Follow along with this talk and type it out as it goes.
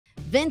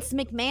Vince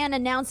McMahon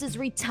announces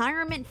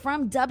retirement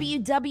from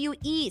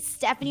WWE.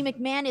 Stephanie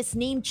McMahon is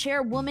named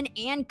Chairwoman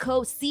and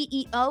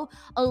Co-CEO,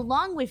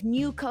 along with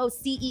new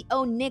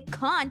Co-CEO Nick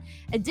Khan.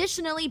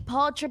 Additionally,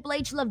 Paul Triple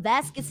H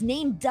Levesque is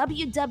named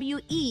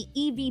WWE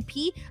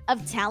EVP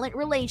of Talent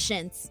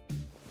Relations.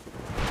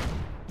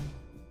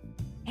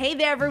 Hey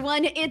there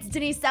everyone, it's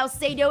Denise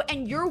Salcedo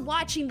and you're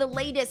watching the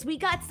latest. We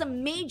got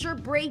some major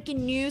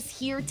breaking news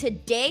here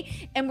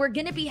today and we're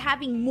going to be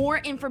having more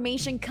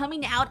information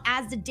coming out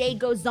as the day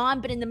goes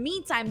on. But in the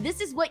meantime, this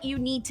is what you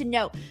need to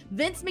know.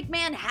 Vince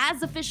McMahon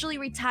has officially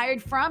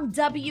retired from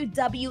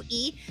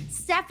WWE.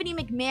 Stephanie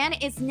McMahon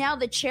is now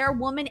the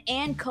chairwoman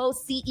and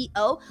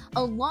co-CEO,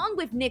 along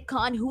with Nick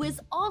Khan, who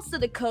is also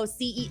the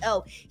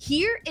co-CEO.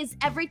 Here is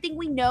everything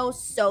we know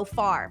so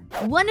far.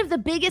 One of the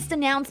biggest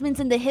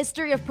announcements in the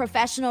history of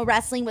professional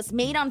wrestling was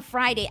made on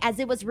Friday as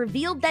it was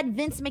revealed that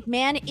Vince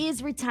McMahon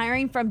is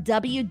retiring from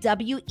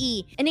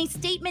WWE. In a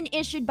statement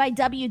issued by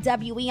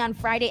WWE on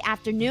Friday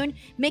afternoon,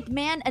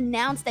 McMahon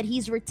announced that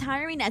he's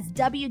retiring as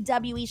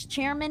WWE's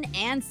chairman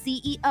and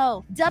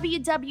CEO.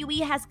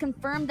 WWE has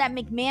confirmed that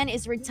McMahon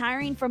is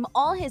retiring from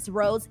all his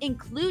roles,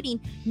 including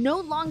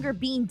no longer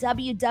being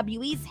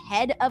WWE's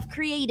head of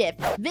creative.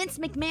 Vince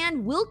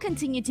McMahon will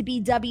continue to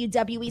be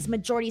WWE's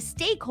majority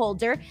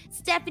stakeholder.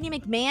 Stephanie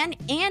McMahon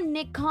and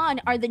Nick Khan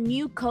are the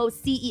new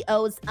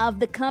co-CEOs of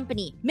the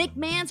company.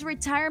 McMahon's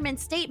retirement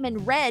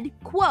statement read,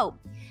 quote,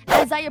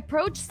 "As I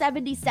approach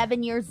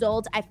 77 years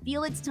old, I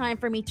feel it's time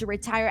for me to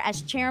retire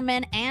as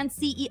chairman and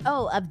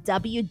CEO of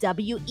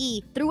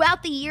WWE.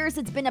 Throughout the years,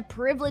 it's been a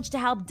privilege to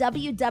help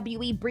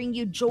WWE bring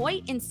you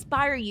joy,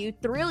 inspire you,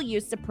 thrill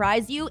you,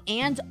 surprise you,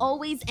 and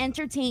always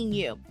entertain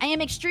you. I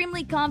am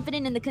extremely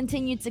confident in the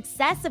continued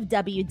success of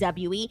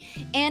WWE,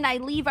 and I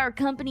leave our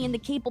company in the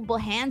capable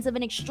hands of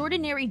an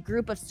extraordinary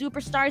group of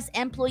superstars,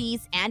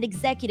 employees, and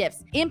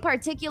executives. In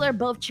particular,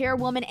 both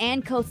chairwoman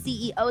and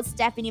co-CEO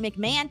Stephanie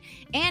McMahon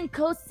and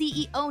co-CEO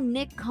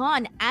Nick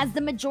Khan. As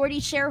the majority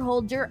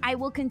shareholder, I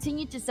will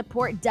continue to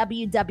support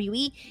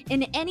WWE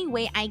in any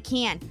way I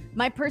can.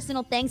 My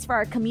personal thanks for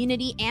our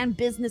community and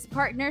business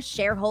partners,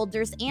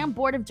 shareholders, and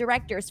board of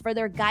directors for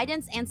their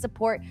guidance and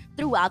support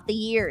throughout the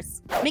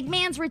years."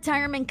 McMahon's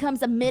retirement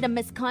comes amid a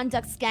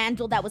misconduct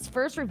scandal that was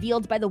first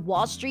revealed by the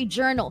Wall Street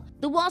Journal.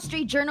 The Wall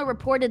Street Journal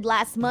reported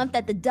last month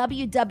that the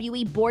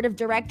WWE board of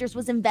directors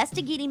was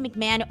investigating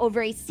McMahon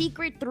over a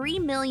secret $3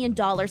 million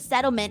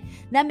settlement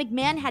that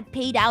McMahon had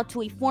paid out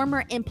to a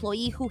former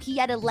employee who he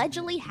had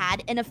allegedly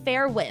had an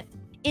affair with.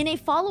 In a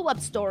follow-up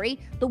story,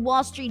 the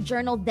Wall Street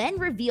Journal then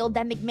revealed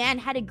that McMahon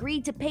had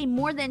agreed to pay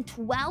more than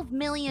 $12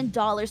 million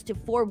to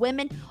 4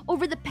 women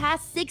over the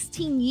past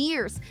 16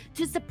 years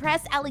to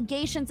suppress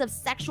allegations of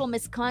sexual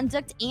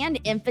misconduct and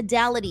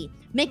infidelity.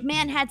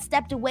 McMahon had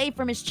stepped away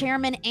from his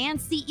chairman and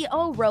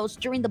CEO roles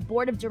during the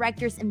board of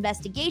directors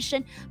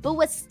investigation, but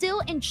was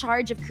still in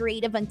charge of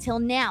creative until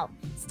now.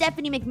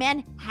 Stephanie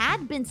McMahon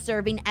had been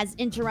serving as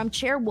interim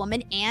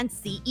chairwoman and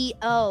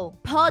CEO.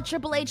 Paul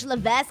Triple H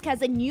Levesque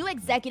has a new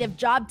executive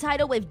job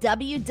title with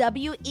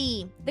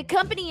WWE. The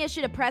company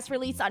issued a press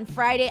release on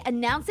Friday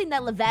announcing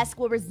that Levesque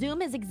will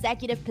resume his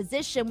executive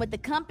position with the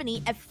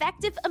company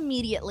effective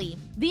immediately.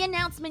 The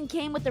announcement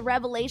came with the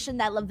revelation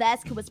that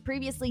Levesque, who was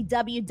previously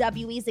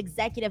WWE's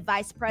executive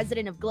vice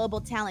president of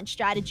global talent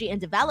strategy and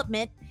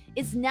development,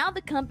 is now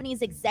the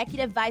company's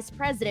executive vice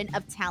president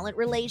of talent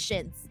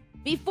relations.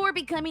 Before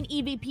becoming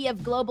EVP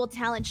of Global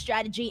Talent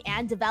Strategy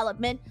and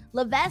Development,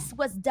 Levesque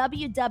was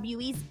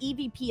WWE's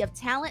EVP of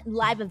Talent,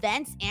 Live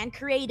Events, and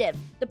Creative.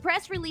 The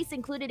press release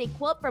included a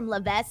quote from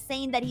Levesque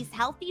saying that he's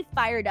healthy,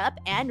 fired up,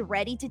 and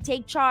ready to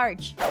take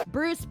charge.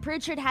 Bruce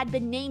Pritchard had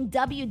been named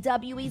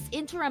WWE's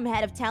interim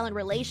head of talent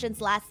relations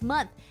last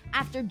month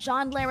after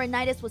John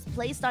Laurinaitis was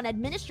placed on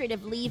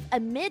administrative leave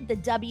amid the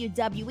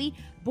WWE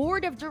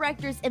Board of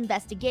Directors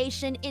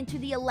investigation into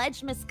the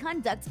alleged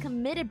misconduct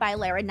committed by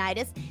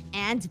Laurinaitis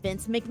and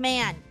Vince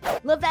McMahon.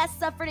 Levesque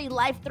suffered a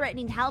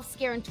life-threatening health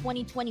scare in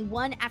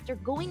 2021 after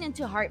going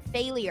into heart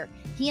failure.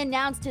 He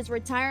announced his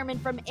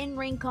retirement from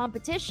in-ring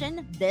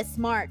competition this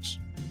March.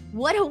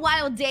 What a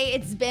wild day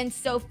it's been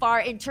so far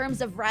in terms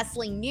of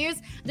wrestling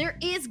news. There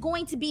is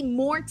going to be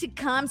more to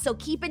come, so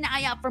keep an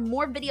eye out for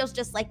more videos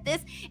just like this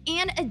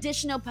and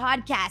additional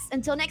podcasts.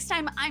 Until next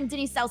time, I'm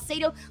Denise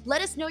Salcedo.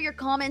 Let us know your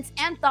comments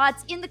and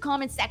thoughts in the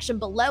comment section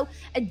below.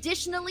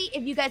 Additionally,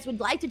 if you guys would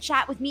like to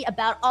chat with me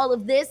about all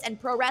of this and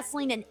pro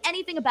wrestling and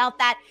anything about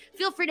that,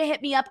 feel free to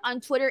hit me up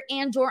on Twitter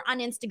and or on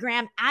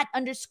Instagram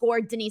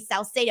 @_Denise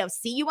Salcedo.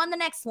 See you on the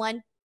next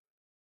one.